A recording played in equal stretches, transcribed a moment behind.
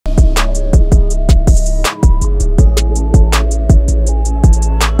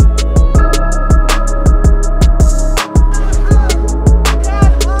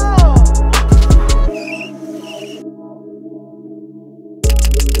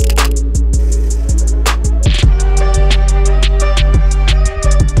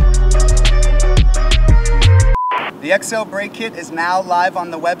The XL brake kit is now live on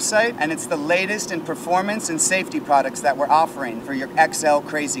the website, and it's the latest in performance and safety products that we're offering for your XL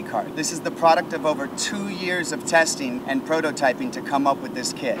Crazy Kart. This is the product of over 2 years of testing and prototyping to come up with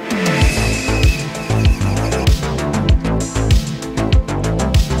this kit.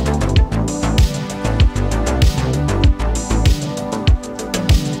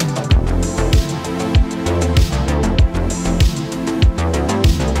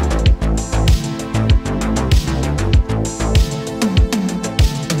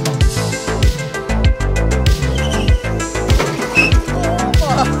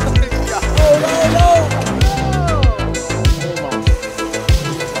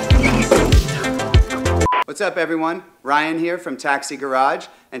 What's up everyone? Ryan here from Taxi Garage,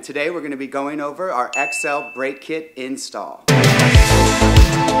 and today we're going to be going over our XL brake kit install.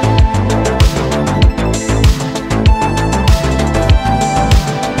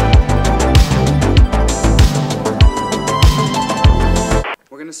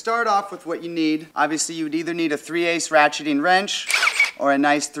 We're going to start off with what you need. Obviously you would either need a 3/8 ratcheting wrench or a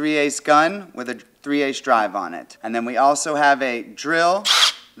nice 3/8 gun with a 3/8 drive on it. And then we also have a drill.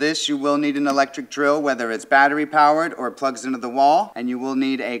 This, you will need an electric drill, whether it's battery powered or it plugs into the wall, and you will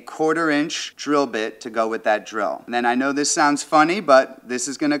need a 1/4-inch drill bit to go with that drill. And then I know this sounds funny, but this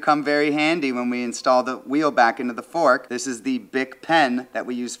is going to come very handy when we install the wheel back into the fork. This is the Bic pen that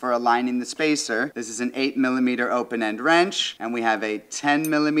we use for aligning the spacer. This is an 8mm open-end wrench, and we have a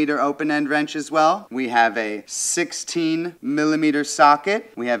 10mm open-end wrench as well. We have a 16mm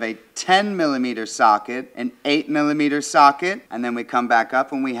socket. We have a 10mm socket, an 8mm socket, and then we come back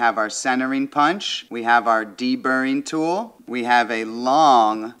up and we have our centering punch, we have our deburring tool, we have a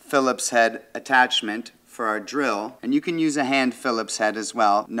long Phillips head attachment for our drill, and you can use a hand Phillips head as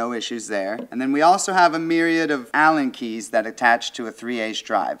well, no issues there. And then we also have a myriad of Allen keys that attach to a 3/8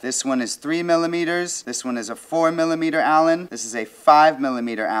 drive. This one is 3mm, this one is a 4mm Allen, this is a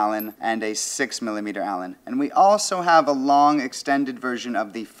 5mm Allen, and a 6mm Allen. And we also have a long extended version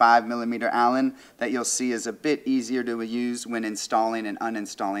of the 5mm Allen that you'll see is a bit easier to use when installing and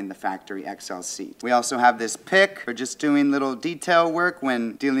uninstalling the factory XL seat. We also have this pick for just doing little detail work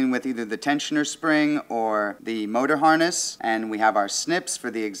when dealing with either the tensioner spring or the motor harness, and we have our snips for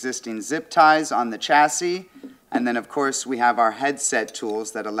the existing zip ties on the chassis. And then of course we have our headset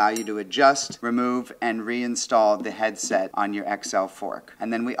tools that allow you to adjust, remove, and reinstall the headset on your XL fork.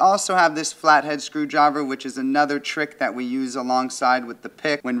 And then we also have this flathead screwdriver, which is another trick that we use alongside with the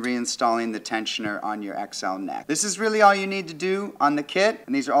pick when reinstalling the tensioner on your XL neck. This is really all you need to do on the kit,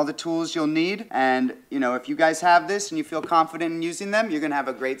 and these are all the tools you'll need. And you know, if you guys have this and you feel confident in using them, you're gonna have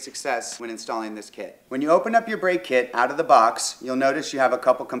a great success when installing this kit. When you open up your brake kit out of the box, you'll notice you have a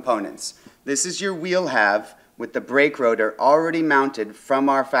couple components. This is your wheel halve, with the brake rotor already mounted from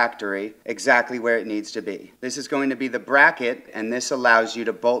our factory exactly where it needs to be. This is going to be the bracket, and this allows you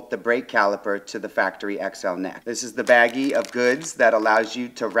to bolt the brake caliper to the factory XL neck. This is the baggie of goods that allows you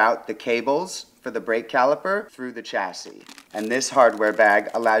to route the cables for the brake caliper through the chassis. And this hardware bag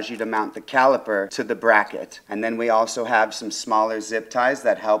allows you to mount the caliper to the bracket. And then we also have some smaller zip ties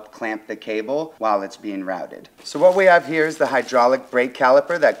that help clamp the cable while it's being routed. So what we have here is the hydraulic brake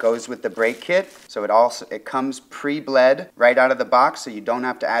caliper that goes with the brake kit. So it comes pre-bled right out of the box, so you don't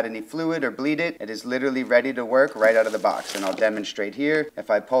have to add any fluid or bleed it. It is literally ready to work right out of the box. And I'll demonstrate here.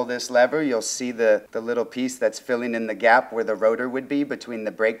 If I pull this lever, you'll see the little piece that's filling in the gap where the rotor would be between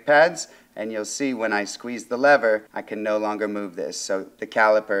the brake pads. And you'll see when I squeeze the lever, I can no longer move this. So the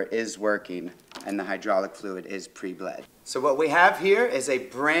caliper is working and the hydraulic fluid is pre-bled. So what we have here is a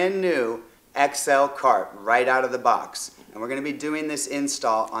brand new XL kart right out of the box. And we're going to be doing this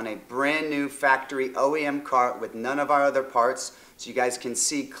install on a brand new factory OEM kart with none of our other parts, so you guys can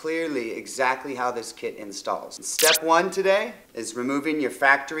see clearly exactly how this kit installs. Step one today is removing your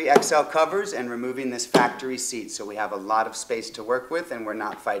factory XL covers and removing this factory seat, so we have a lot of space to work with and we're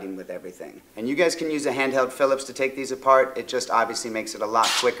not fighting with everything. And you guys can use a handheld Phillips to take these apart. It just obviously makes it a lot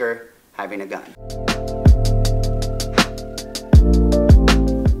quicker having a gun.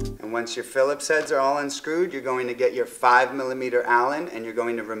 Once your Phillips heads are all unscrewed, you're going to get your 5mm Allen and you're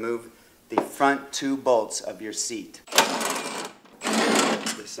going to remove the front 2 bolts of your seat.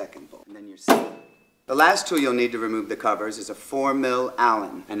 The second bolt, and then your seat. The last tool you'll need to remove the covers is a 4mm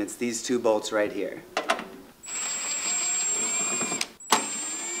Allen, and it's these 2 bolts right here.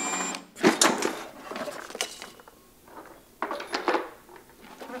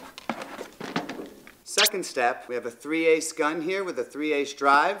 Second step, we have a 3/8 gun here with a 3/8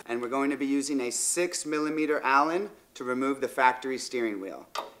 drive, and we're going to be using a 6mm Allen to remove the factory steering wheel.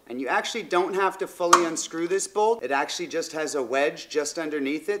 And you actually don't have to fully unscrew this bolt. It actually just has a wedge just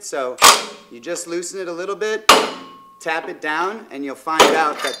underneath it. So you just loosen it a little bit, tap it down, and you'll find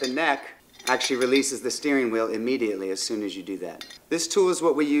out that the neck actually releases the steering wheel immediately as soon as you do that. This tool is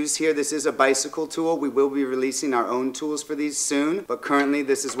what we use here. This is a bicycle tool. We will be releasing our own tools for these soon, but currently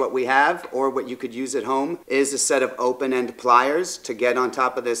this is what we have, or what you could use at home is a set of open-end pliers to get on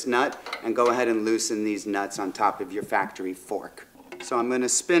top of this nut and go ahead and loosen these nuts on top of your factory fork. So I'm going to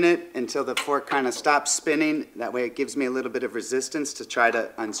spin it until the fork kind of stops spinning. That way it gives me a little bit of resistance to try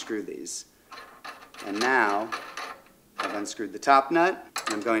to unscrew these. And now I've unscrewed the top nut.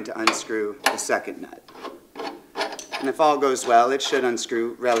 I'm going to unscrew the second nut. And if all goes well, it should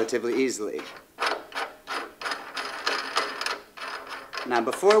unscrew relatively easily. Now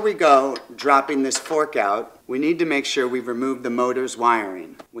before we go dropping this fork out, we need to make sure we've removed the motor's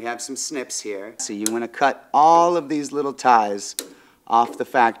wiring. We have some snips here. So you want to cut all of these little ties off the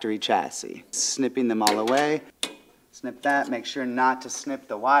factory chassis. Snipping them all away. Snip that, make sure not to snip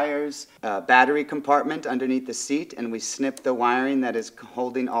the wires. Battery compartment underneath the seat, and we snip the wiring that is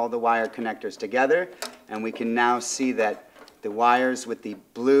holding all the wire connectors together. And we can now see that the wires with the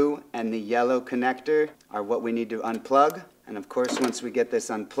blue and the yellow connector are what we need to unplug. And of course, once we get this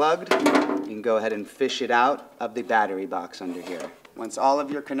unplugged, you can go ahead and fish it out of the battery box under here. Once all of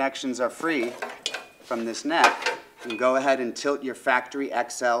your connections are free from this neck, you can go ahead and tilt your factory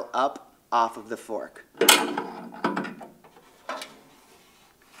XL up off of the fork.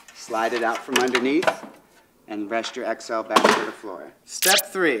 Slide it out from underneath and rest your XL back to the floor. Step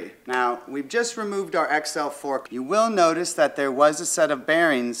 3. Now, we've just removed our XL fork. You will notice that there was a set of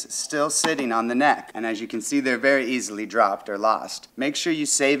bearings still sitting on the neck. And as you can see, they're very easily dropped or lost. Make sure you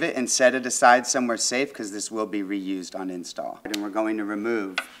save it and set it aside somewhere safe because this will be reused on install. And we're going to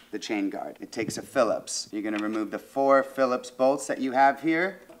remove the chain guard. It takes a Phillips. You're going to remove the 4 Phillips bolts that you have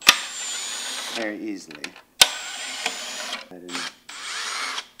here very easily.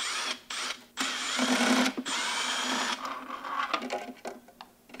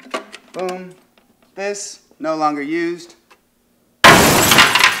 Boom. This, no longer used,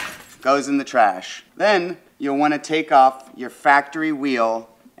 goes in the trash. Then you'll want to take off your factory wheel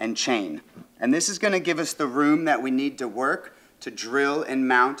and chain. And this is going to give us the room that we need to work to drill and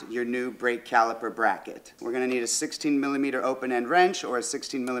mount your new brake caliper bracket. We're going to need a 16mm open-end wrench or a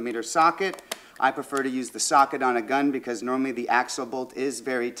 16mm socket. I prefer to use the socket on a gun because normally the axle bolt is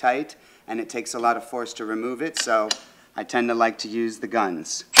very tight and it takes a lot of force to remove it, so I tend to like to use the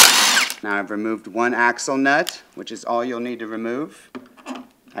guns. Now I've removed 1 axle nut, which is all you'll need to remove.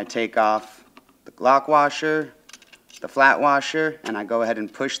 I take off the lock washer, the flat washer, and I go ahead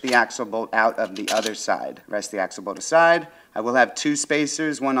and push the axle bolt out of the other side. Rest the axle bolt aside. I will have 2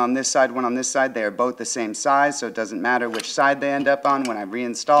 spacers, one on this side, one on this side. They are both the same size, so it doesn't matter which side they end up on when I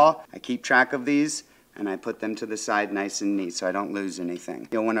reinstall. I keep track of these, and I put them to the side nice and neat so I don't lose anything.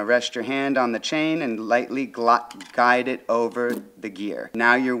 You'll want to rest your hand on the chain and lightly guide it over the gear.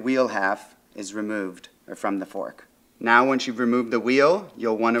 Now your wheel half is removed from the fork. Now once you've removed the wheel,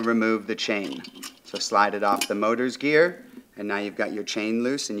 you'll want to remove the chain. So slide it off the motor's gear, and now you've got your chain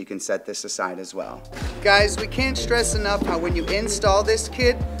loose and you can set this aside as well. Guys, we can't stress enough how when you install this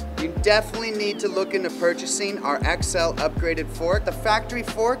kit, you definitely need to look into purchasing our XL upgraded fork. The factory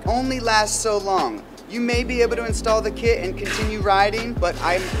fork only lasts so long. You may be able to install the kit and continue riding, but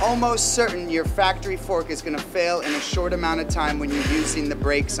I'm almost certain your factory fork is going to fail in a short amount of time when you're using the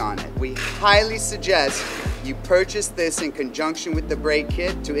brakes on it. We highly suggest you purchase this in conjunction with the brake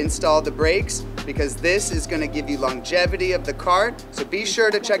kit to install the brakes, because this is going to give you longevity of the cart. So be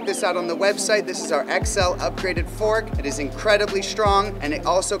sure to check this out on the website. This is our XL upgraded fork. It is incredibly strong, and it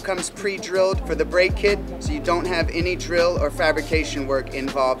also comes pre-drilled for the brake kit, so you don't have any drill or fabrication work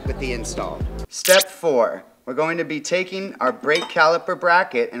involved with the install. Step 4. We're going to be taking our brake caliper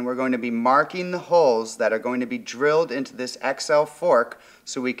bracket and we're going to be marking the holes that are going to be drilled into this XL fork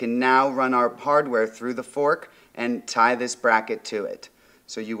so we can now run our hardware through the fork and tie this bracket to it.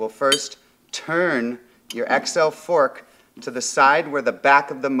 So you will first turn your XL fork to the side where the back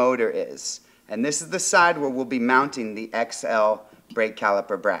of the motor is. And this is the side where we'll be mounting the XL brake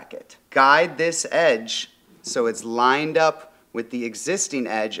caliper bracket. Guide this edge so it's lined up with the existing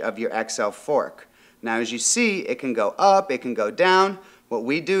edge of your XL fork. Now as you see, it can go up, it can go down. What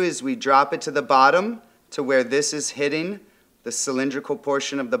we do is we drop it to the bottom to where this is hitting the cylindrical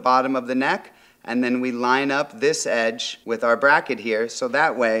portion of the bottom of the neck, and then we line up this edge with our bracket here, so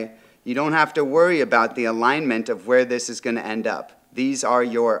that way you don't have to worry about the alignment of where this is going to end up. These are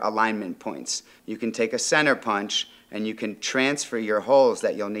your alignment points. You can take a center punch and you can transfer your holes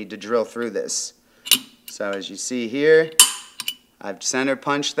that you'll need to drill through this. So as you see here, I've center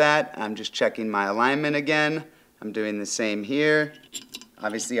punched that. I'm just checking my alignment again. I'm doing the same here.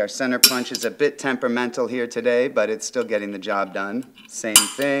 Obviously our center punch is a bit temperamental here today, but it's still getting the job done. Same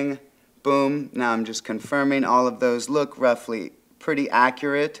thing, boom. Now I'm just confirming all of those look roughly pretty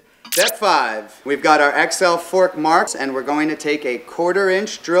accurate. Step 5, we've got our XL fork marks, and we're going to take a 1/4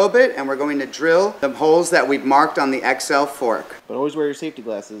 inch drill bit and we're going to drill the holes that we've marked on the XL fork. But always wear your safety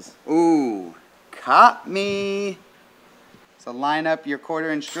glasses. Ooh, caught me. So line up your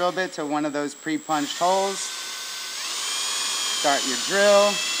 1/4 inch drill bit to one of those pre-punched holes. Start your drill.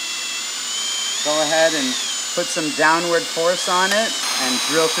 Go ahead and put some downward force on it and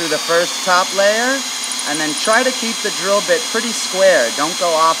drill through the first top layer. And then try to keep the drill bit pretty square. Don't go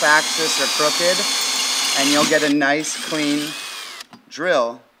off axis or crooked, and you'll get a nice clean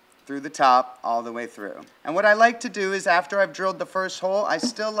drill through the top all the way through. And what I like to do is after I've drilled the first hole, I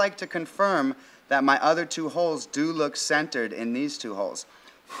still like to confirm that my other 2 holes do look centered in these 2 holes.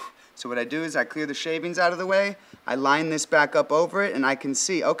 So what I do is I clear the shavings out of the way, I line this back up over it, and I can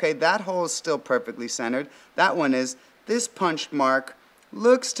see, okay, that hole is still perfectly centered. That one is. This punched mark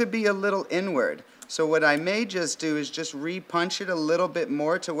looks to be a little inward. So what I may just do is just re-punch it a little bit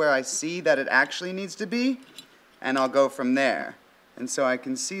more to where I see that it actually needs to be, and I'll go from there. And so I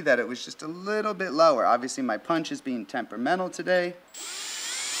can see that it was just a little bit lower. Obviously my punch is being temperamental today.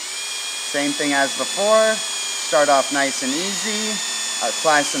 Same thing as before. Start off nice and easy.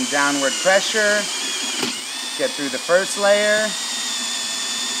 Apply some downward pressure. Get through the first layer.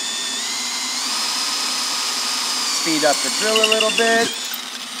 Speed up the drill a little bit.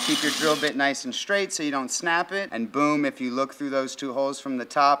 Keep your drill bit nice and straight so you don't snap it. And boom, if you look through those 2 holes from the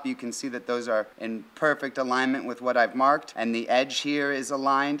top, you can see that those are in perfect alignment with what I've marked. And the edge here is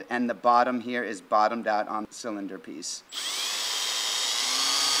aligned, and the bottom here is bottomed out on the cylinder piece.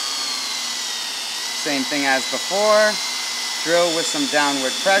 Same thing as before. Drill with some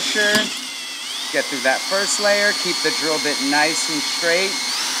downward pressure. Get through that first layer. Keep the drill bit nice and straight.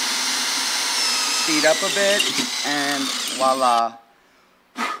 Speed up a bit, and voila.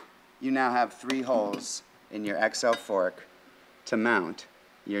 You now have 3 holes in your XL fork to mount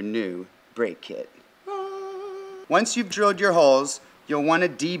your new brake kit. Once you've drilled your holes, you'll want to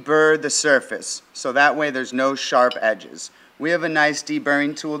deburr the surface, so that way there's no sharp edges. We have a nice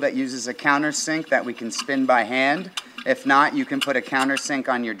deburring tool that uses a countersink that we can spin by hand. If not, you can put a countersink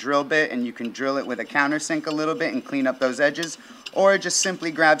on your drill bit and you can drill it with a countersink a little bit and clean up those edges, or just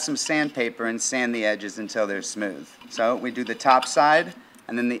simply grab some sandpaper and sand the edges until they're smooth. So we do the top side.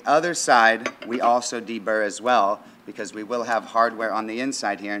 And then the other side, we also deburr as well, because we will have hardware on the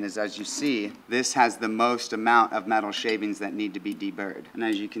inside here. And as you see, this has the most amount of metal shavings that need to be deburred. And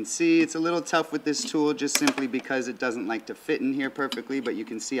as you can see, it's a little tough with this tool just simply because it doesn't like to fit in here perfectly, but you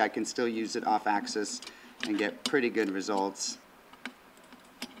can see I can still use it off axis and get pretty good results.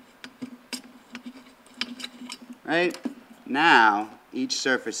 Right? Now, each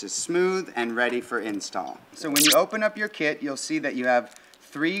surface is smooth and ready for install. So when you open up your kit, you'll see that you have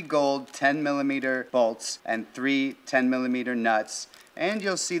 3 gold 10mm bolts and 3 10mm nuts. And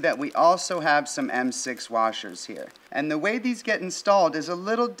you'll see that we also have some M6 washers here. And the way these get installed is a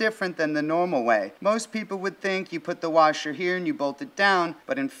little different than the normal way. Most people would think you put the washer here and you bolt it down,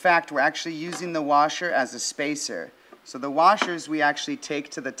 but in fact we're actually using the washer as a spacer. So the washers we actually take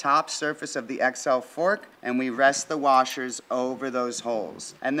to the top surface of the XL fork and we rest the washers over those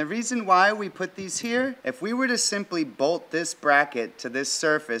holes. And the reason why we put these here, if we were to simply bolt this bracket to this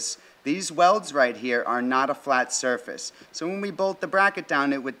surface, these welds right here are not a flat surface. So when we bolt the bracket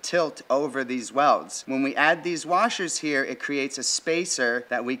down, it would tilt over these welds. When we add these washers here, it creates a spacer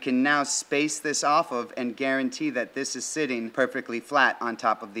that we can now space this off of and guarantee that this is sitting perfectly flat on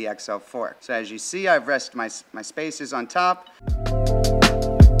top of the XL fork. So as you see, I've rested my spacers on top.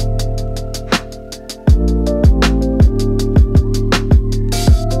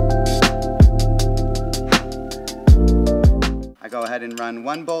 Go ahead and run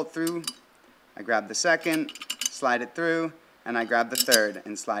 1 bolt through, I grab the second, slide it through, and I grab the third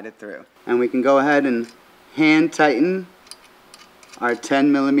and slide it through. And we can go ahead and hand tighten our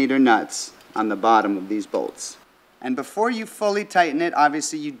 10mm nuts on the bottom of these bolts. And before you fully tighten it,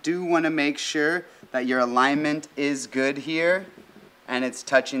 obviously you do want to make sure that your alignment is good here and it's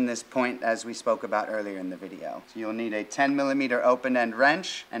touching this point as we spoke about earlier in the video. So you'll need a 10mm open end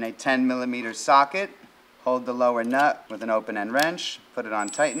wrench and a 10mm socket. Hold the lower nut with an open end wrench, put it on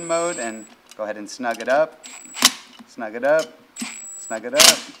tighten mode, and go ahead and snug it up, snug it up, snug it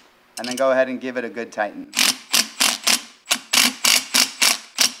up, and then go ahead and give it a good tighten.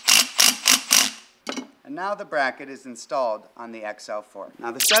 And now the bracket is installed on the XL fork.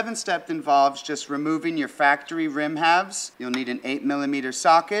 Now the 7th step involves just removing your factory rim halves. You'll need an 8mm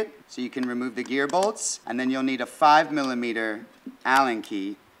socket so you can remove the gear bolts, and then you'll need a 5mm Allen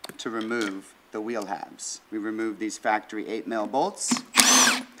key to remove the wheel halves. We remove these factory 8mm bolts.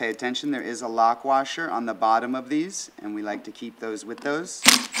 Pay attention, there is a lock washer on the bottom of these, and we like to keep those with those.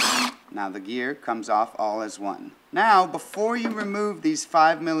 Now the gear comes off all as one. Now, before you remove these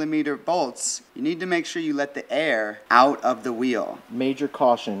 5mm bolts, you need to make sure you let the air out of the wheel. Major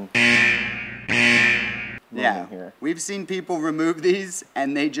caution. Yeah, we've seen people remove these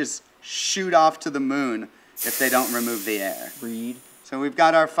and they just shoot off to the moon if they don't remove the air. Read. So we've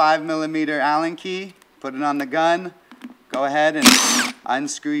got our 5mm Allen key, put it on the gun, go ahead and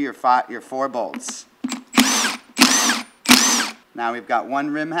unscrew your 4 bolts. Now we've got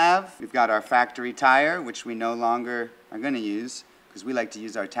one rim half, we've got our factory tire, which we no longer are going to use, because we like to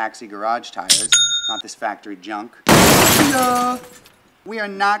use our taxi garage tires, not this factory junk. We are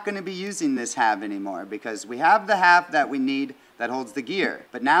not going to be using this half anymore, because we have the half that we need that holds the gear.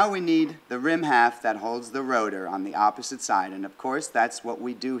 But now we need the rim half that holds the rotor on the opposite side. And of course, that's what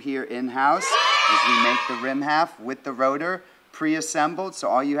we do here in-house, is we make the rim half with the rotor pre-assembled. So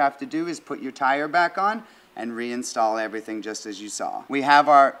all you have to do is put your tire back on and reinstall everything just as you saw. We have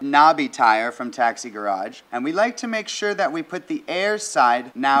our knobby tire from Taxi Garage, and we like to make sure that we put the air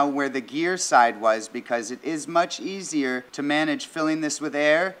side now where the gear side was, because it is much easier to manage filling this with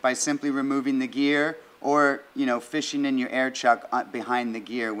air by simply removing the gear, or, you know, fishing in your air chuck behind the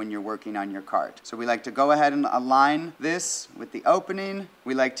gear when you're working on your cart. So we like to go ahead and align this with the opening.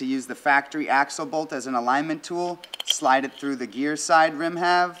 We like to use the factory axle bolt as an alignment tool, slide it through the gear side rim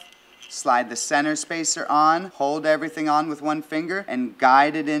half, slide the center spacer on, hold everything on with one finger, and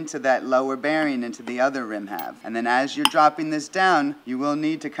guide it into that lower bearing into the other rim half. And then as you're dropping this down, you will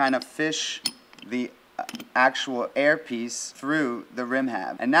need to kind of fish the actual air piece through the rim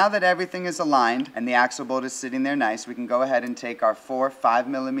half. And now that everything is aligned and the axle bolt is sitting there nice, we can go ahead and take our 4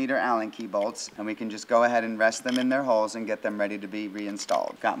 5mm Allen key bolts, and we can just go ahead and rest them in their holes and get them ready to be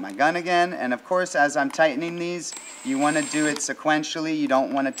reinstalled. Got my gun again, and of course as I'm tightening these, you want to do it sequentially. You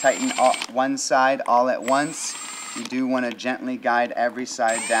don't want to tighten one side all at once. You do want to gently guide every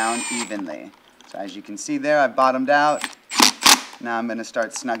side down evenly. So as you can see there, I've bottomed out. Now I'm going to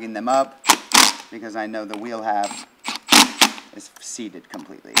start snugging them up, because I know the wheel half is seated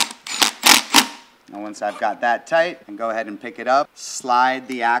completely. Now once I've got that tight, I can go ahead and pick it up, slide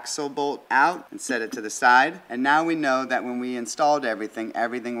the axle bolt out and set it to the side. And now we know that when we installed everything,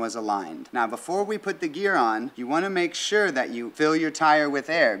 everything was aligned. Now before we put the gear on, you want to make sure that you fill your tire with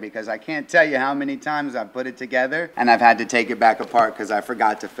air, because I can't tell you how many times I've put it together and I've had to take it back apart because I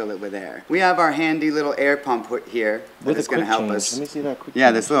forgot to fill it with air. We have our handy little air pump here that is going to help us. Let me see that quick change.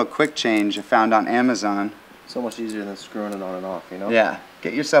 Yeah, this little quick change I found on Amazon. So much easier than screwing it on and off, you know? Yeah.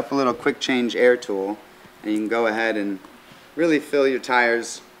 Get yourself a little quick change air tool, and you can go ahead and really fill your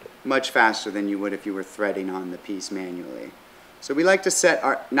tires much faster than you would if you were threading on the piece manually. So we like to set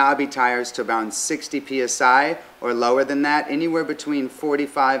our knobby tires to around 60 psi or lower than that. Anywhere between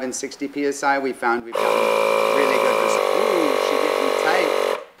 45 and 60 psi we found really good results. Ooh, she getting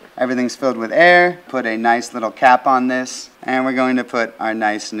tight. Everything's filled with air. Put a nice little cap on this, and we're going to put our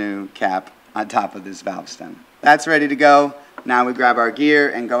nice new cap on top of this valve stem. That's ready to go. Now we grab our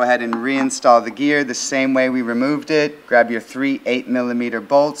gear and go ahead and reinstall the gear the same way we removed it. Grab your 3 8mm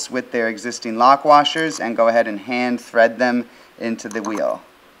bolts with their existing lock washers and go ahead and hand thread them into the wheel.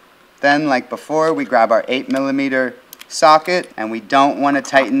 Then, like before, we grab our 8mm socket, and we don't want to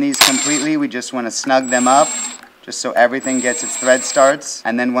tighten these completely. We just want to snug them up just so everything gets its thread starts.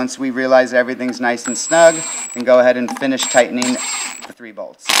 And then once we realize everything's nice and snug, we can go ahead and finish tightening the 3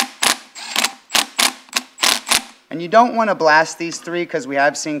 bolts. And you don't want to blast these 3, because we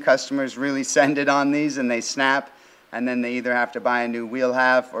have seen customers really send it on these and they snap, and then they either have to buy a new wheel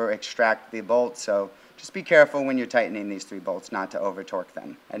half or extract the bolt. So just be careful when you're tightening these 3 bolts not to over torque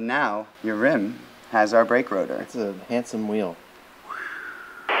them. And now your rim has our brake rotor. It's a handsome wheel.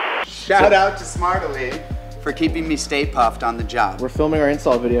 Shout out to Smartly for keeping me stay puffed on the job. We're filming our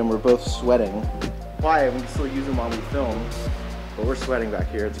install video and we're both sweating. Why? We can still use them while we film. But we're sweating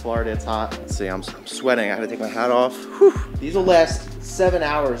back here. It's Florida, it's hot. Let's see, I'm sweating. I gotta take my hat off. Whew. These will last 7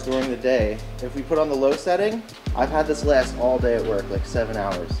 hours during the day. If we put on the low setting, I've had this last all day at work, like 7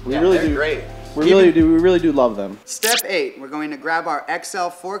 hours. We really do. Great. We really do love them. Step 8, we're going to grab our XL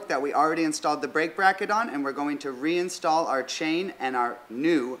fork that we already installed the brake bracket on, and we're going to reinstall our chain and our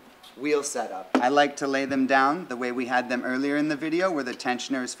new wheel setup. I like to lay them down the way we had them earlier in the video where the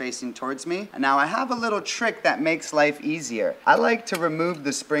tensioner is facing towards me. And now I have a little trick that makes life easier. I like to remove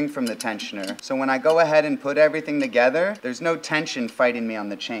the spring from the tensioner. So when I go ahead and put everything together, there's no tension fighting me on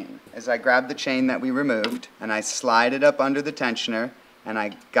the chain. As I grab the chain that we removed and I slide it up under the tensioner, and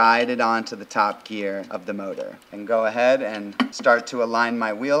I guide it onto the top gear of the motor. And go ahead and start to align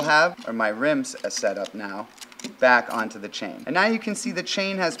my wheel hub, or my rims setup now, back onto the chain. And now you can see the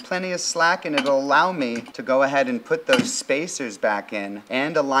chain has plenty of slack and it'll allow me to go ahead and put those spacers back in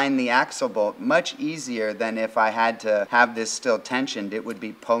and align the axle bolt much easier than if I had to have this still tensioned. It would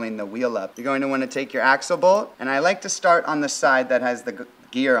be pulling the wheel up. You're going to want to take your axle bolt, and I like to start on the side that has the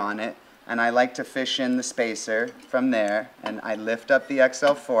gear on it. And I like to fish in the spacer from there, and I lift up the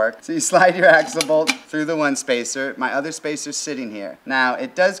XL fork. So you slide your axle bolt through the one spacer. My other spacer's sitting here. Now,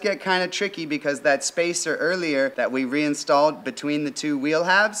 it does get kind of tricky because that spacer earlier that we reinstalled between the two wheel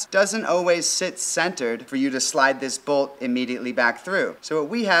halves doesn't always sit centered for you to slide this bolt immediately back through. So what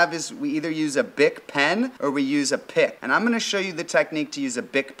we have is we either use a Bic pen or we use a pick. And I'm going to show you the technique to use a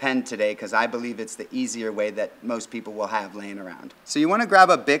Bic pen today because I believe it's the easier way that most people will have laying around. So you want to grab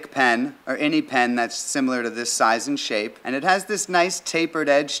a Bic pen or any pen that's similar to this size and shape, and it has this nice tapered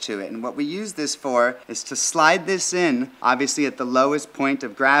edge to it. And what we use this for is to slide this in, obviously at the lowest point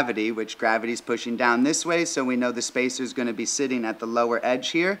of gravity, which gravity is pushing down this way, so we know the spacer is going to be sitting at the lower edge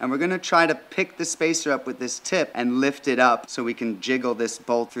here. And we're going to try to pick the spacer up with this tip and lift it up so we can jiggle this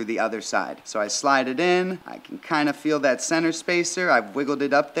bolt through the other side. So I slide it in, I can kind of feel that center spacer, I've wiggled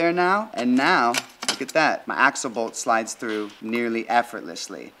it up there now, and now look at that. My axle bolt slides through nearly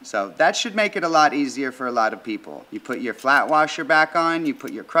effortlessly. So that should make it a lot easier for a lot of people. You put your flat washer back on, you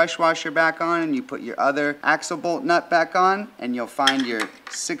put your crush washer back on, and you put your other axle bolt nut back on, and you'll find your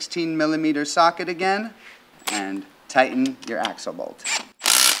 16mm socket again, and tighten your axle bolt.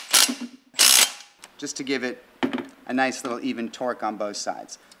 Just to give it a nice little even torque on both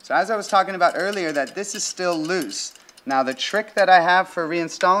sides. So as I was talking about earlier, that this is still loose. Now the trick that I have for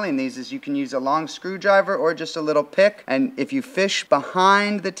reinstalling these is you can use a long screwdriver or just a little pick, and if you fish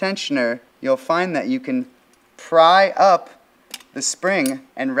behind the tensioner, you'll find that you can pry up the spring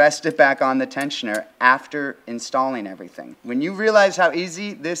and rest it back on the tensioner after installing everything. When you realize how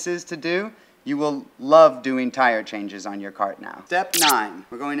easy this is to do, you will love doing tire changes on your cart now. Step 9,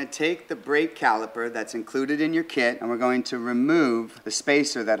 we're going to take the brake caliper that's included in your kit and we're going to remove the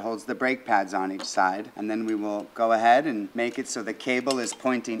spacer that holds the brake pads on each side. And then we will go ahead and make it so the cable is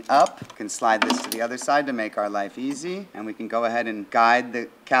pointing up. You can slide this to the other side to make our life easy. And we can go ahead and guide the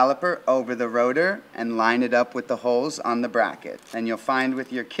caliper over the rotor and line it up with the holes on the bracket. And you'll find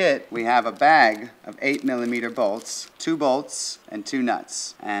with your kit, we have a bag of 8mm bolts, 2 bolts and 2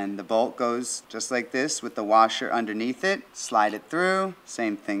 nuts. And the bolt goes just like this with the washer underneath it. Slide it through,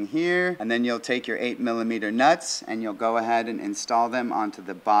 same thing here. And then you'll take your 8mm nuts and you'll go ahead and install them onto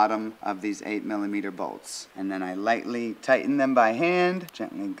the bottom of these 8mm bolts. And then I lightly tighten them by hand,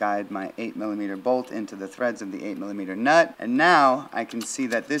 gently guide my 8mm bolt into the threads of the 8mm nut. And now I can see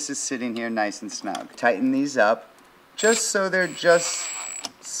that this is sitting here nice and snug. Tighten these up just so they're just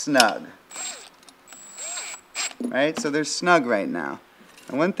snug. Right? So they're snug right now.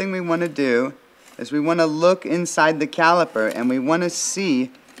 And one thing we want to do is we want to look inside the caliper and we want to see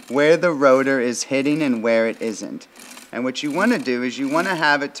where the rotor is hitting and where it isn't. And what you want to do is you want to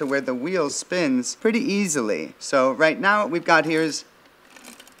have it to where the wheel spins pretty easily. So right now what we've got here is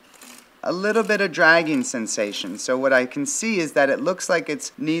a little bit of dragging sensation. So what I can see is that it looks like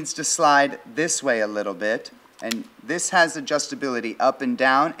it needs to slide this way a little bit. And this has adjustability up and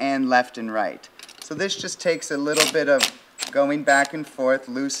down and left and right. So this just takes a little bit of going back and forth,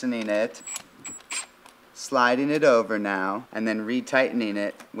 loosening it, sliding it over now, and then retightening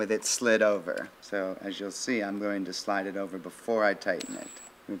it with it slid over. So as you'll see, I'm going to slide it over before I tighten it.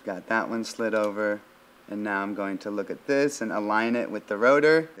 We've got that one slid over, and now I'm going to look at this and align it with the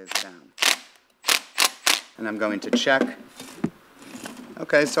rotor. This down. And I'm going to check.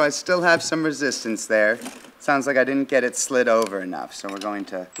 Okay, so I still have some resistance there. Sounds like I didn't get it slid over enough, so we're going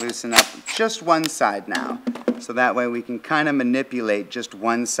to loosen up just one side now. So that way we can kind of manipulate just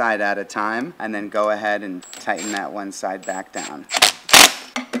one side at a time and then go ahead and tighten that one side back down.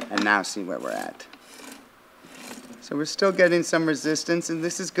 And now see where we're at. So we're still getting some resistance, and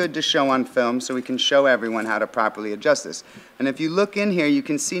this is good to show on film so we can show everyone how to properly adjust this. And if you look in here, you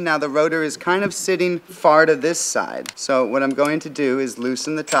can see now the rotor is kind of sitting far to this side. So what I'm going to do is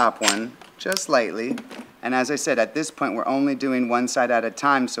loosen the top one just lightly. And as I said, at this point, we're only doing one side at a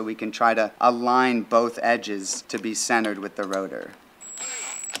time so we can try to align both edges to be centered with the rotor.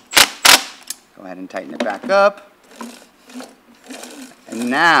 Go ahead and tighten it back up. And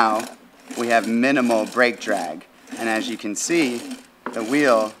now we have minimal brake drag. And as you can see, the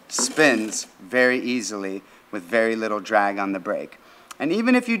wheel spins very easily with very little drag on the brake. And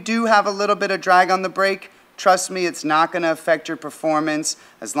even if you do have a little bit of drag on the brake, trust me, it's not going to affect your performance.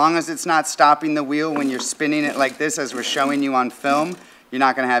 As long as it's not stopping the wheel when you're spinning it like this, as we're showing you on film, you're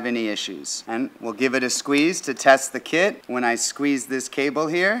not going to have any issues. And we'll give it a squeeze to test the kit. When I squeeze this cable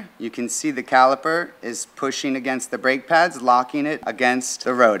here, you can see the caliper is pushing against the brake pads, locking it against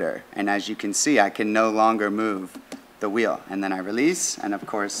the rotor. And as you can see, I can no longer move the wheel. And then I release, and of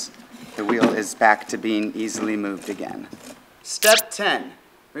course, the wheel is back to being easily moved again. Step 10.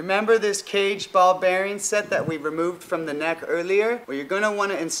 Remember this cage ball bearing set that we removed from the neck earlier? Well, you're going to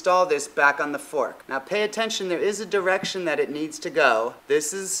want to install this back on the fork. Now pay attention, there is a direction that it needs to go.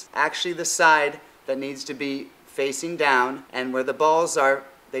 This is actually the side that needs to be facing down, and where the balls are,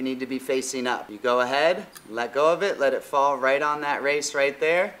 they need to be facing up. You go ahead, let go of it, let it fall right on that race right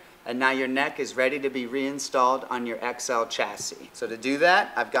there. And now your neck is ready to be reinstalled on your XL chassis. So to do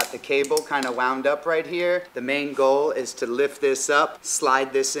that, I've got the cable kind of wound up right here. The main goal is to lift this up,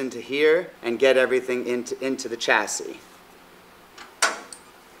 slide this into here, and get everything into the chassis.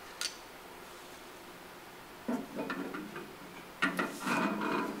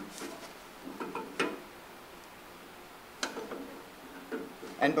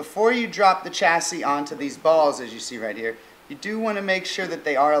 And before you drop the chassis onto these balls, as you see right here, you do want to make sure that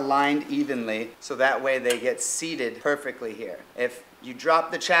they are aligned evenly, so that way they get seated perfectly here. If you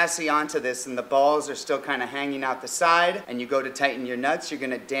drop the chassis onto this and the balls are still kind of hanging out the side and you go to tighten your nuts, you're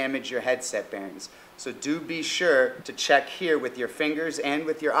going to damage your headset bearings. So do be sure to check here with your fingers and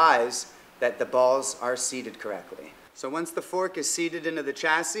with your eyes that the balls are seated correctly. So once the fork is seated into the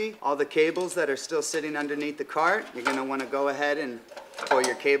chassis, all the cables that are still sitting underneath the cart, you're going to want to go ahead and pull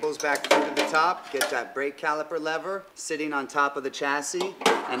your cables back through to the top, get that brake caliper lever sitting on top of the chassis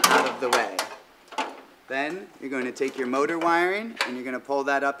and out of the way. Then you're going to take your motor wiring and you're going to pull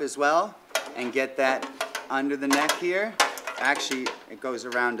that up as well and get that under the neck here. Actually, it goes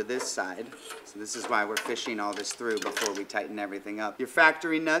around to this side. So this is why we're fishing all this through before we tighten everything up. Your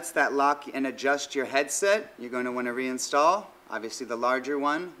factory nuts that lock and adjust your headset, you're going to want to reinstall. Obviously the larger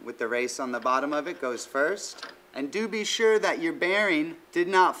one with the race on the bottom of it goes first. And do be sure that your bearing did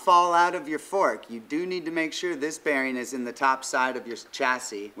not fall out of your fork. You do need to make sure this bearing is in the top side of your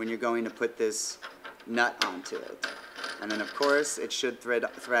chassis when you're going to put this nut onto it. And then of course it should thread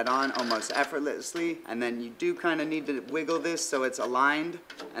on almost effortlessly, and then you do kind of need to wiggle this so it's aligned,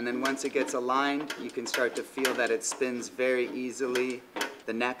 and then once it gets aligned you can start to feel that it spins very easily,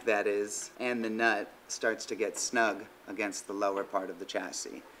 the neck that is, and the nut starts to get snug against the lower part of the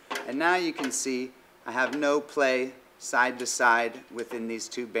chassis. And now you can see I have no play side to side within these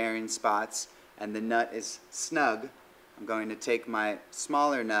two bearing spots, and the nut is snug. I'm going to take my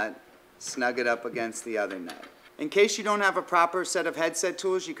smaller nut, snug it up against the other nut. In case you don't have a proper set of headset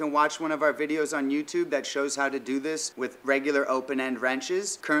tools, you can watch one of our videos on YouTube that shows how to do this with regular open-end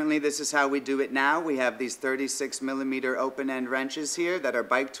wrenches. Currently, this is how we do it now. We have these 36mm open-end wrenches here that are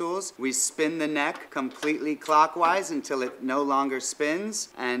bike tools. We spin the neck completely clockwise until it no longer spins,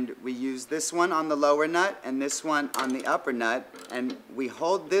 and we use this one on the lower nut and this one on the upper nut, and we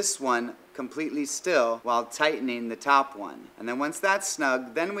hold this one completely still while tightening the top one. And then once that's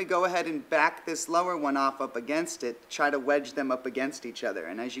snug, then we go ahead and back this lower one off up against it, try to wedge them up against each other.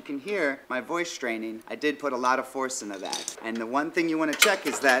 And as you can hear, my voice straining, I did put a lot of force into that. And the one thing you want to check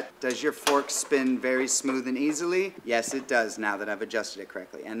is that, does your fork spin very smooth and easily? Yes, it does now that I've adjusted it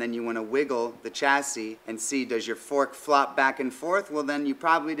correctly. And then you want to wiggle the chassis and see, does your fork flop back and forth? Well, then you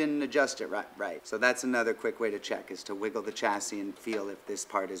probably didn't adjust it right. So that's another quick way to check, is to wiggle the chassis and feel if this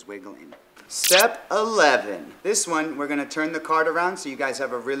part is wiggling. Step 11. This one, we're going to turn the cart around so you guys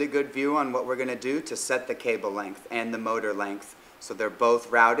have a really good view on what we're going to do to set the cable length and the motor length, so they're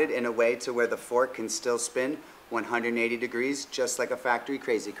both routed in a way to where the fork can still spin 180 degrees, just like a factory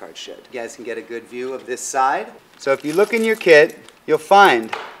crazy cart should. You guys can get a good view of this side. So if you look in your kit, you'll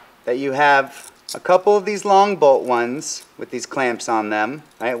find that you have a couple of these long bolt ones with these clamps on them.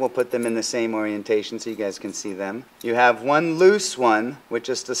 Right, we'll put them in the same orientation so you guys can see them. You have one loose one with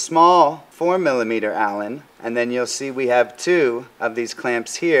just a small 4mm Allen, and then you'll see we have two of these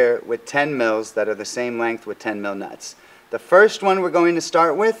clamps here with 10 mils that are the same length with 10 mil nuts. The first one we're going to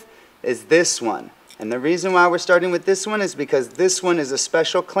start with is this one. And the reason why we're starting with this one is because this one is a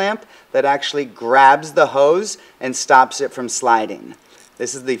special clamp that actually grabs the hose and stops it from sliding.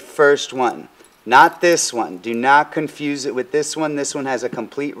 This is the first one. Not this one. Do not confuse it with this one. This one has a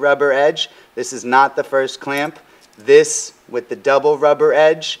complete rubber edge. This is not the first clamp. This, with the double rubber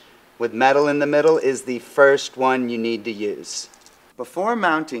edge, with metal in the middle, is the first one you need to use. Before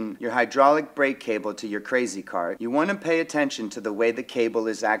mounting your hydraulic brake cable to your crazy cart, you want to pay attention to the way the cable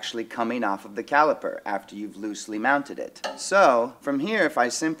is actually coming off of the caliper after you've loosely mounted it. So, from here, if I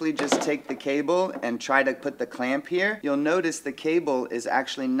simply just take the cable and try to put the clamp here, you'll notice the cable is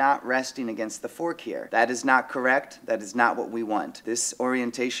actually not resting against the fork here. That is not correct. That is not what we want. This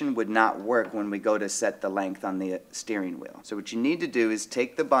orientation would not work when we go to set the length on the steering wheel. So what you need to do is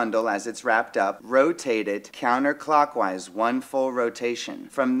take the bundle as it's wrapped up, rotate it counterclockwise, one full rotation.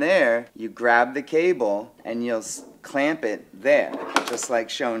 From there, you grab the cable and you'll clamp it there, just like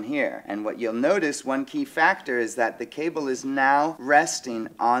shown here. And what you'll notice, one key factor is that the cable is now resting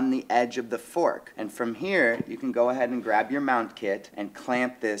on the edge of the fork. And from here, you can go ahead and grab your mount kit and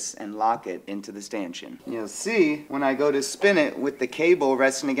clamp this and lock it into the stanchion. You'll see when I go to spin it with the cable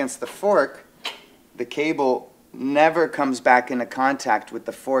resting against the fork, the cable never comes back into contact with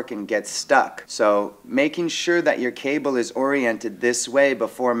the fork and gets stuck. So making sure that your cable is oriented this way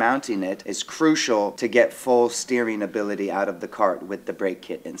before mounting it is crucial to get full steering ability out of the cart with the brake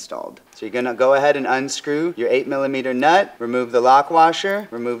kit installed. So you're going to go ahead and unscrew your 8mm nut, remove the lock washer,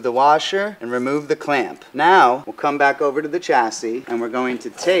 remove the washer, and remove the clamp. Now we'll come back over to the chassis and we're going to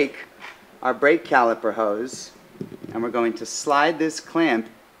take our brake caliper hose and we're going to slide this clamp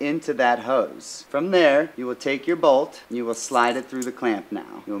into that hose. From there, you will take your bolt, you will slide it through the clamp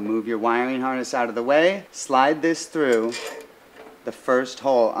now. You will move your wiring harness out of the way, slide this through the first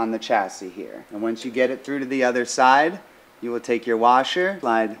hole on the chassis here. And once you get it through to the other side, you will take your washer,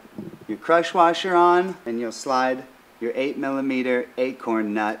 slide your crush washer on, and you'll slide your 8mm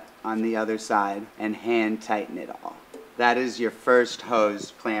acorn nut on the other side and hand tighten it all. That is your first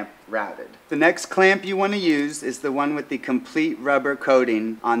hose clamp routed. The next clamp you want to use is the one with the complete rubber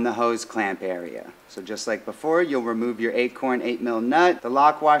coating on the hose clamp area. So just like before, you'll remove your acorn 8mm nut, the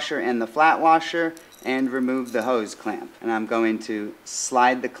lock washer and the flat washer, and remove the hose clamp. And I'm going to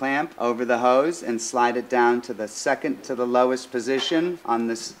slide the clamp over the hose and slide it down to the second to the lowest position on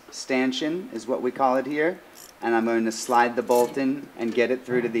this stanchion, is what we call it here. And I'm going to slide the bolt in and get it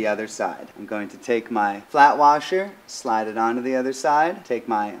through to the other side. I'm going to take my flat washer, slide it onto the other side, take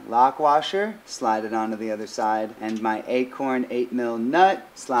my lock washer, slide it onto the other side, and my acorn 8mm nut,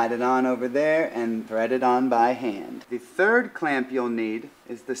 slide it on over there and thread it on by hand. The third clamp you'll need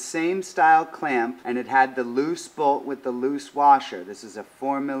is the same style clamp, and it had the loose bolt with the loose washer. This is a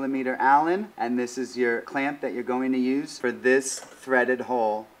 4mm Allen, and this is your clamp that you're going to use for this threaded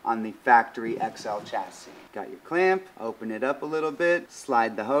hole on the factory XL chassis. Got your clamp, open it up a little bit,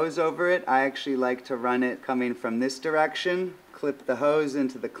 slide the hose over it. I actually like to run it coming from this direction. Clip the hose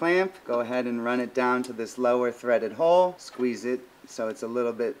into the clamp, go ahead and run it down to this lower threaded hole, squeeze it so it's a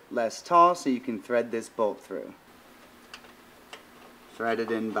little bit less tall so you can thread this bolt through. Thread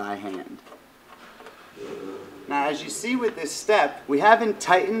it in by hand. Now, as you see with this step, we haven't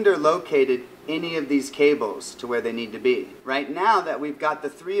tightened or located any of these cables to where they need to be. Right now that we've got the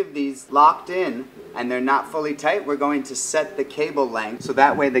 3 of these locked in and they're not fully tight, we're going to set the cable length so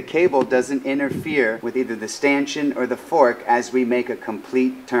that way the cable doesn't interfere with either the stanchion or the fork as we make a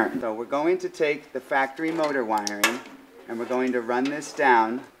complete turn. So we're going to take the factory motor wiring and we're going to run this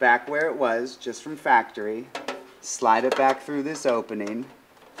down back where it was, just from factory, slide it back through this opening.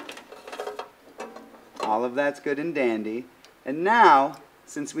 All of that's good and dandy. And now,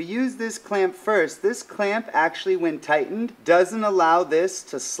 since we use this clamp first, this clamp actually, when tightened, doesn't allow this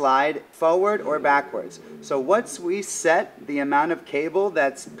to slide forward or backwards. So once we set the amount of cable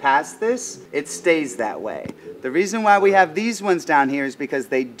that's past this, it stays that way. The reason why we have these ones down here is because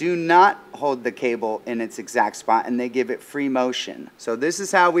they do not hold the cable in its exact spot and they give it free motion. So this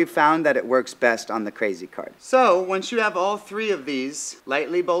is how we found that it works best on the Crazy Cart. So once you have all 3 of these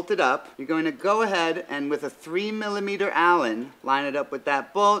lightly bolted up, you're going to go ahead and with a 3mm Allen, line it up with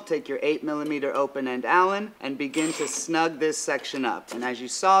that bolt, take your 8mm open end Allen and begin to snug this section up. And as you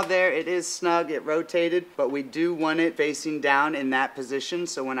saw there, it is snug, it rotated, but we do want it facing down in that position.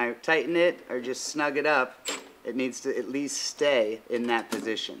 So when I tighten it or just snug it up, it needs to at least stay in that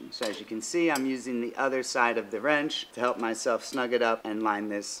position. So as you can see, I'm using the other side of the wrench to help myself snug it up and line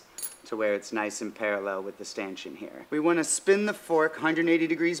this to where it's nice and parallel with the stanchion here. We want to spin the fork 180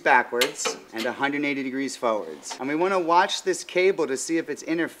 degrees backwards and 180 degrees forwards. And we want to watch this cable to see if it's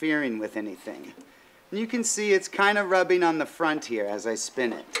interfering with anything. And you can see it's kind of rubbing on the front here as I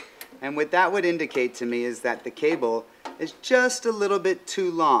spin it. And what that would indicate to me is that the cable is just a little bit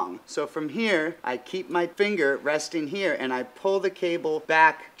too long. So from here, I keep my finger resting here and I pull the cable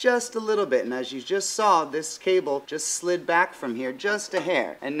back just a little bit. And as you just saw, this cable just slid back from here just a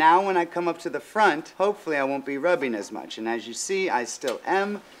hair. And now when I come up to the front, hopefully I won't be rubbing as much. And as you see, I still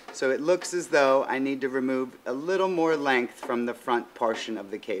am. So it looks as though I need to remove a little more length from the front portion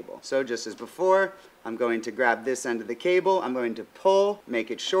of the cable. So just as before, I'm going to grab this end of the cable, I'm going to pull,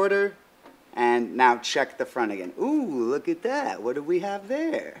 make it shorter, and now check the front again. Ooh, look at that. What do we have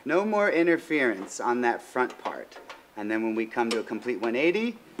there? No more interference on that front part. And then when we come to a complete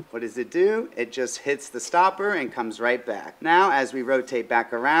 180, what does it do? It just hits the stopper and comes right back. Now, as we rotate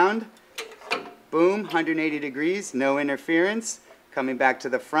back around, boom, 180 degrees, no interference. Coming back to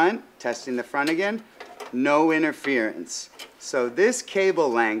the front, testing the front again, no interference. So this cable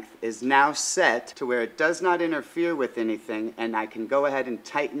length is now set to where it does not interfere with anything, and I can go ahead and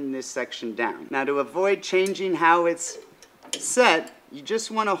tighten this section down. Now, to avoid changing how it's set, you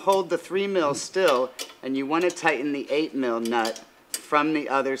just want to hold the 3mm still, and you want to tighten the 8mm nut from the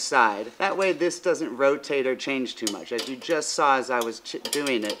other side. That way this doesn't rotate or change too much. As you just saw as I was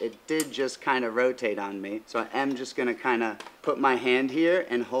doing it, it did just kind of rotate on me. So I am just going to kind of put my hand here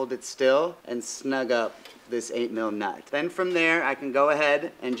and hold it still and snug up this 8mm nut. Then from there I can go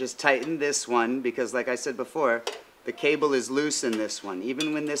ahead and just tighten this one, because like I said before, the cable is loose in this one.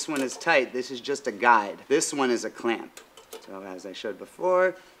 Even when this one is tight, this is just a guide. This one is a clamp. So as I showed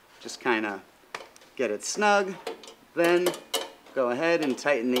before, just kind of get it snug, then go ahead and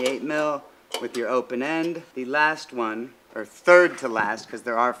tighten the 8mm with your open end. The last one, or third to last, because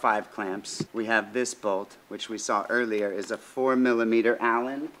there are 5 clamps, we have this bolt, which we saw earlier is a 4mm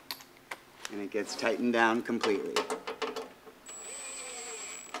Allen, and it gets tightened down completely.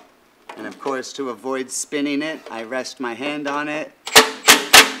 And of course, to avoid spinning it, I rest my hand on it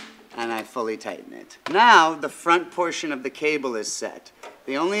and I fully tighten it. Now the front portion of the cable is set.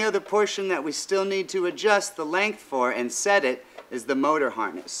 The only other portion that we still need to adjust the length for and set it is the motor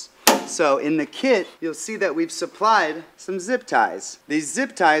harness. So in the kit, you'll see that we've supplied some zip ties. These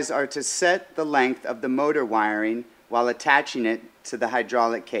zip ties are to set the length of the motor wiring while attaching it to the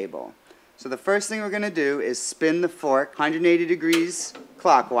hydraulic cable. So the first thing we're going to do is spin the fork 180 degrees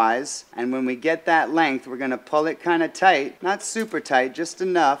clockwise, and when we get that length, we're going to pull it kind of tight, not super tight, just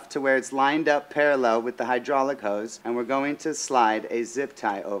enough to where it's lined up parallel with the hydraulic hose, and we're going to slide a zip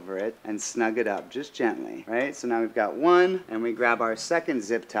tie over it and snug it up just gently, right? So now we've got one, and we grab our second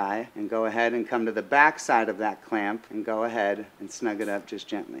zip tie and go ahead and come to the back side of that clamp and go ahead and snug it up just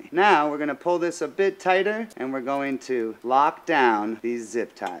gently. Now we're going to pull this a bit tighter, and we're going to lock down these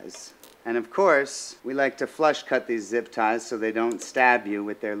zip ties. And of course, we like to flush cut these zip ties so they don't stab you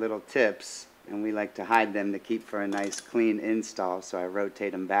with their little tips. And we like to hide them to keep for a nice clean install, so I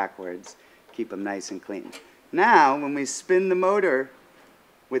rotate them backwards, keep them nice and clean. Now, when we spin the motor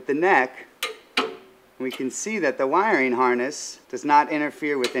with the neck, we can see that the wiring harness does not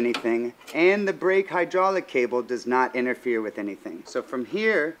interfere with anything, and the brake hydraulic cable does not interfere with anything. So from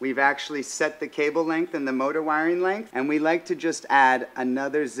here, we've actually set the cable length and the motor wiring length, and we like to just add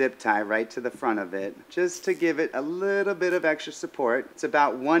another zip tie right to the front of it, just to give it a little bit of extra support. It's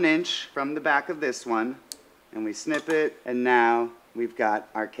about 1 inch from the back of this one, and we snip it, and now we've got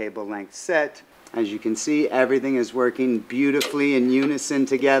our cable length set. As you can see, everything is working beautifully in unison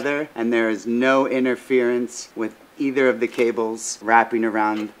together, and there is no interference with either of the cables wrapping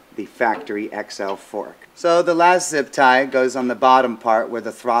around the factory XL fork. So the last zip tie goes on the bottom part where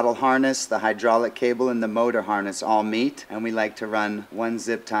the throttle harness, the hydraulic cable, and the motor harness all meet, and we like to run one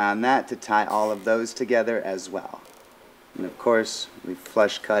zip tie on that to tie all of those together as well. And of course, we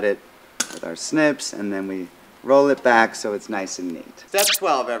flush cut it with our snips, and then we roll it back so it's nice and neat. Step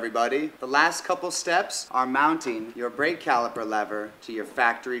 12, everybody. The last couple steps are mounting your brake caliper lever to your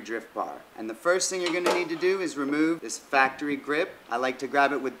factory drift bar. And the first thing you're going to need to do is remove this factory grip. I like to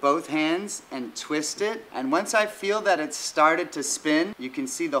grab it with both hands and twist it. And once I feel that it's started to spin, you can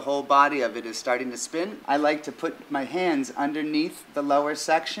see the whole body of it is starting to spin. I like to put my hands underneath the lower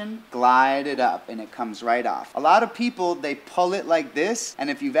section, glide it up, and it comes right off. A lot of people, they pull it like this, and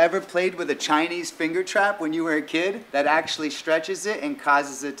if you've ever played with a Chinese finger trap when you were a kid, that actually stretches it and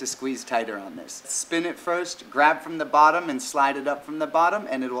causes it to squeeze tighter on this. Spin it first, grab from the bottom and slide it up from the bottom,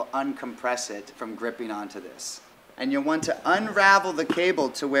 and it will uncompress it from gripping onto this. And you'll want to unravel the cable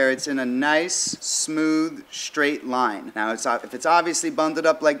to where it's in a nice, smooth, straight line. Now, if it's obviously bundled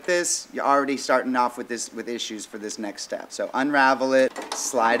up like this, you're already starting off with issues for this next step. So unravel it,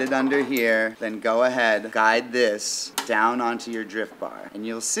 slide it under here, then go ahead, guide this down onto your drift bar. And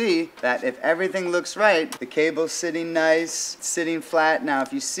you'll see that if everything looks right, the cable's sitting nice, sitting flat. Now,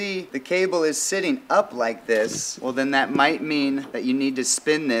 if you see the cable is sitting up like this, well, then that might mean that you need to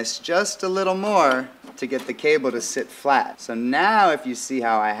spin this just a little more to get the cable to sit flat. So now if you see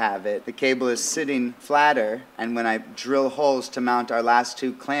how I have it, the cable is sitting flatter, and when I drill holes to mount our last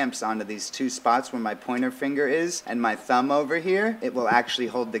two clamps onto these two spots where my pointer finger is and my thumb over here, it will actually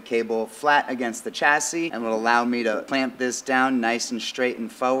hold the cable flat against the chassis and will allow me to clamp this down nice and straight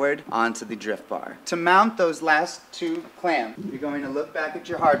and forward onto the drift bar. To mount those last two clamps, you're going to look back at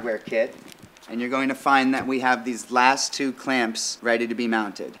your hardware kit, and you're going to find that we have these last two clamps ready to be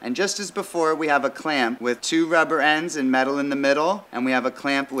mounted. And just as before, we have a clamp with two rubber ends and metal in the middle, and we have a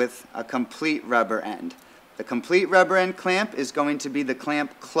clamp with a complete rubber end. The complete rubber end clamp is going to be the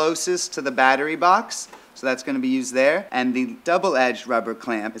clamp closest to the battery box, so that's going to be used there. And the double-edged rubber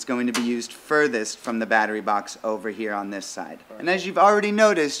clamp is going to be used furthest from the battery box over here on this side. And as you've already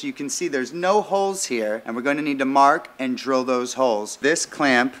noticed, you can see there's no holes here, and we're going to need to mark and drill those holes. This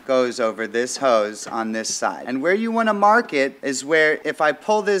clamp goes over this hose on this side. And where you want to mark it is where, if I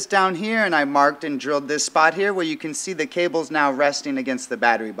pull this down here and I marked and drilled this spot here, where you can see the cable's now resting against the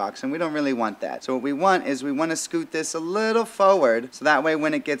battery box, and we don't really want that. So what we want is we want to scoot this a little forward, so that way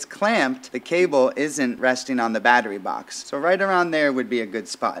when it gets clamped, the cable isn't resting on the battery box. So right around there would be a good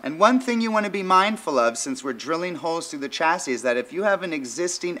spot. And one thing you want to be mindful of, since we're drilling holes through the chassis, is that if you have an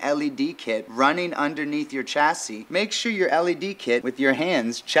existing LED kit running underneath your chassis, make sure your LED kit with your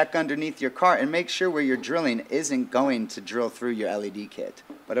hands check underneath your car and make sure where you're drilling isn't going to drill through your LED kit.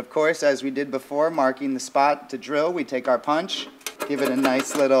 But of course, as we did before, marking the spot to drill, we take our punch, give it a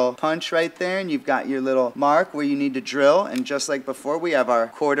nice little punch right there, and you've got your little mark where you need to drill. And just like before, we have our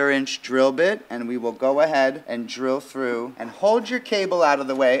 1/4-inch drill bit, and we will go ahead and drill through and hold your cable out of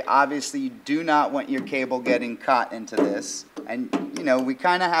the way. Obviously, you do not want your cable getting caught into this. And you know, we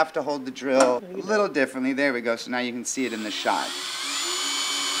kind of have to hold the drill a little differently. There we go. So now you can see it in the shot.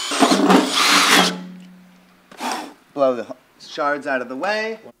 Blow the shards out of the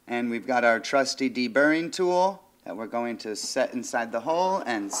way, and we've got our trusty deburring tool that we're going to set inside the hole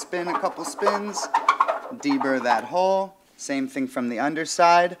and spin a couple spins, deburr that hole. Same thing from the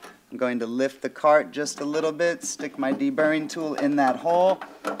underside. I'm going to lift the cart just a little bit, stick my deburring tool in that hole,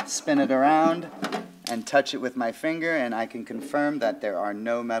 spin it around, and touch it with my finger, and I can confirm that there are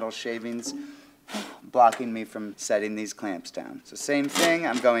no metal shavings blocking me from setting these clamps down. So same thing,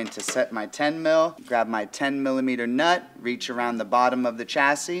 I'm going to set my 10 mil, grab my 10mm nut, reach around the bottom of the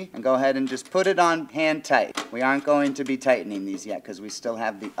chassis, and go ahead and just put it on hand tight. We aren't going to be tightening these yet because we still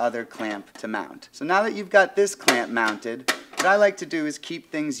have the other clamp to mount. So now that you've got this clamp mounted, what I like to do is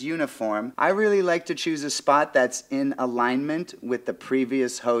keep things uniform. I really like to choose a spot that's in alignment with the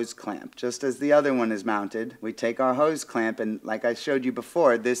previous hose clamp. Just as the other one is mounted, we take our hose clamp, and like I showed you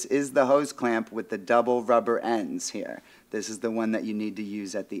before, this is the hose clamp with the double rubber ends here. This is the one that you need to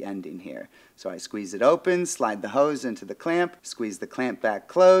use at the ending here. So I squeeze it open, slide the hose into the clamp, squeeze the clamp back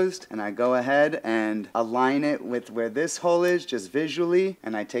closed, and I go ahead and align it with where this hole is, just visually,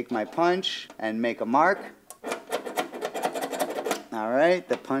 and I take my punch and make a mark. Alright,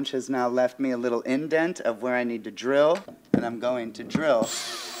 the punch has now left me a little indent of where I need to drill, and I'm going to drill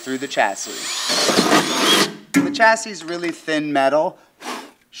through the chassis. The chassis is really thin metal.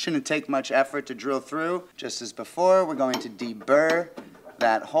 Shouldn't take much effort to drill through. Just as before, we're going to deburr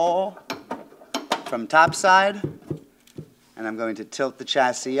that hole from top side, and I'm going to tilt the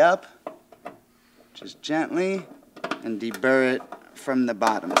chassis up just gently and deburr it from the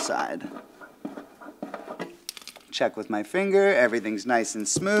bottom side. Check with my finger, everything's nice and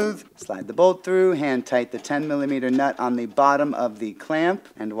smooth. Slide the bolt through, hand tight the 10mm nut on the bottom of the clamp,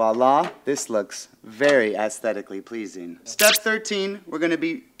 and voila, this looks very aesthetically pleasing. Step 13, we're going to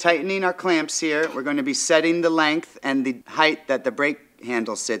be tightening our clamps here. We're going to be setting the length and the height that the brake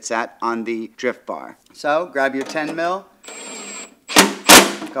handle sits at on the drift bar. So grab your 10 mil,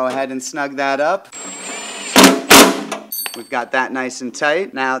 go ahead and snug that up. We've got that nice and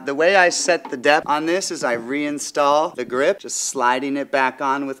tight. Now, the way I set the depth on this is I reinstall the grip, just sliding it back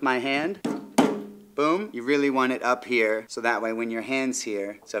on with my hand. Boom. You really want it up here, so that way when your hand's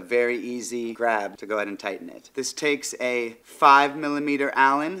here, it's a very easy grab to go ahead and tighten it. This takes a 5mm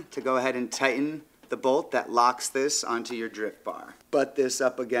Allen to go ahead and tighten the bolt that locks this onto your drift bar. Butt this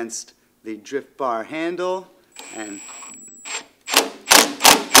up against the drift bar handle and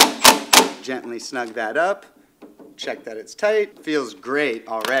gently snug that up. check that it's tight. Feels great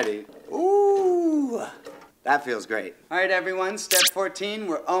already. Ooh, that feels great. All right, everyone, step 14,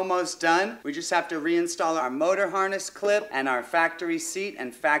 we're almost done. We just have to reinstall our motor harness clip and our factory seat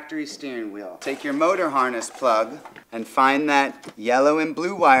and factory steering wheel. Take your motor harness plug and find that yellow and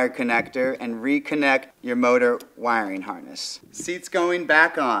blue wire connector and reconnect your motor wiring harness. Seat's going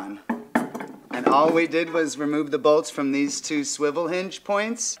back on. And all we did was remove the bolts from these two swivel hinge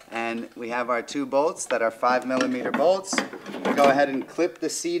points, and we have our two bolts that are 5mm bolts. Go ahead and clip the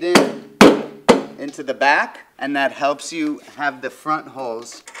seat into the back, and that helps you have the front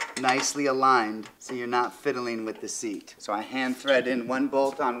holes nicely aligned so you're not fiddling with the seat. So I hand thread in one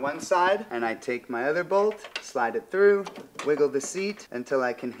bolt on one side, and I take my other bolt, slide it through, wiggle the seat until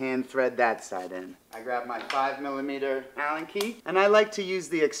I can hand thread that side in. I grab my 5mm Allen key, and I like to use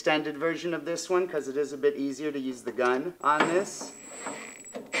the extended version of this one because it is a bit easier to use the gun on this.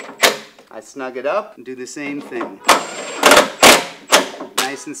 I snug it up and do the same thing.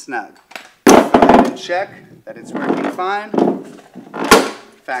 Nice and snug. Go ahead and check that it's working fine.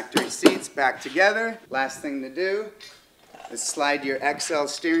 Factory seats back together. Last thing to do is slide your XL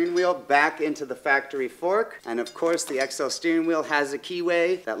steering wheel back into the factory fork. And of course, the XL steering wheel has a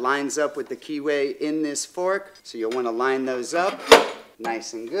keyway that lines up with the keyway in this fork. So you'll want to line those up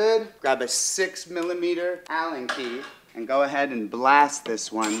nice and good. Grab a 6mm Allen key and go ahead and blast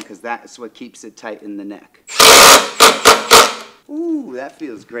this one because that's what keeps it tight in the neck. Ooh, that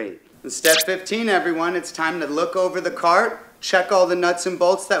feels great. In step 15, everyone, it's time to look over the cart, check all the nuts and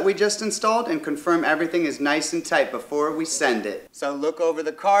bolts that we just installed, and confirm everything is nice and tight before we send it. So look over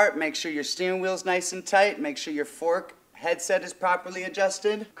the cart, make sure your steering wheel's nice and tight, make sure your fork headset is properly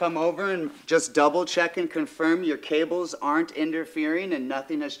adjusted. Come over and just double check and confirm your cables aren't interfering and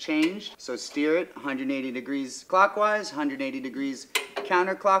nothing has changed. So steer it 180 degrees clockwise, 180 degrees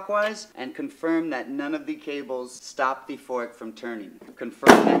counterclockwise, and confirm that none of the cables stop the fork from turning.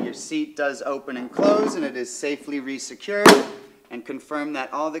 Confirm that your seat does open and close and it is safely resecured, and confirm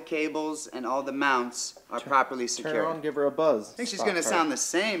that all the cables and all the mounts are properly secured. Turn her on, give her a buzz. I think she's going to sound the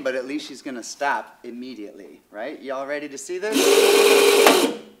same, but at least she's going to stop immediately, right? Y'all ready to see this?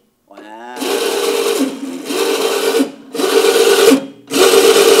 Wow.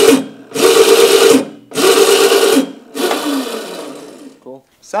 Cool.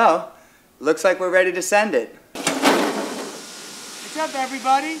 So, looks like we're ready to send it. What's up,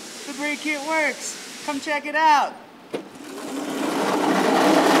 everybody? The brake kit works. Come check it out.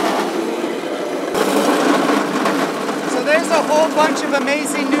 So there's a whole bunch of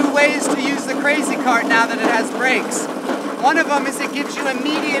amazing new ways to use the Crazy Cart now that it has brakes. One of them is it gives you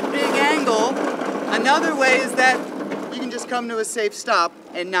immediate big angle. Another way is that you can just come to a safe stop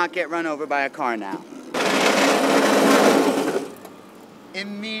and not get run over by a car now.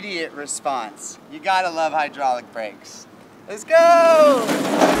 Immediate response. You gotta love hydraulic brakes. Let's go!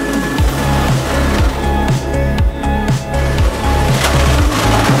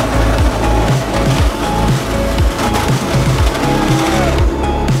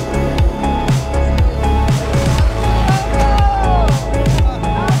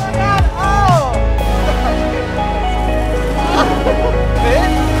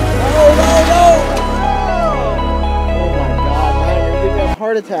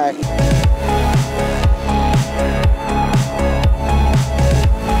 Heart attack.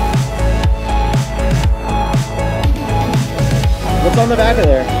 What's on the back of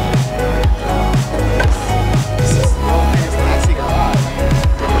there?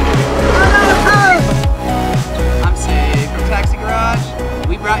 I'm Sid from Taxi Garage.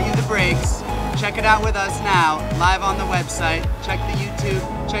 We brought you the brakes. Check it out with us now, live on the website. Check the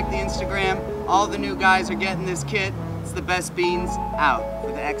YouTube, check the Instagram. All the new guys are getting this kit. It's the best beans out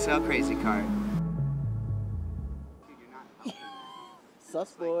for the XL Crazy Cart.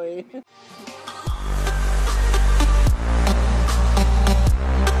 Sus boy.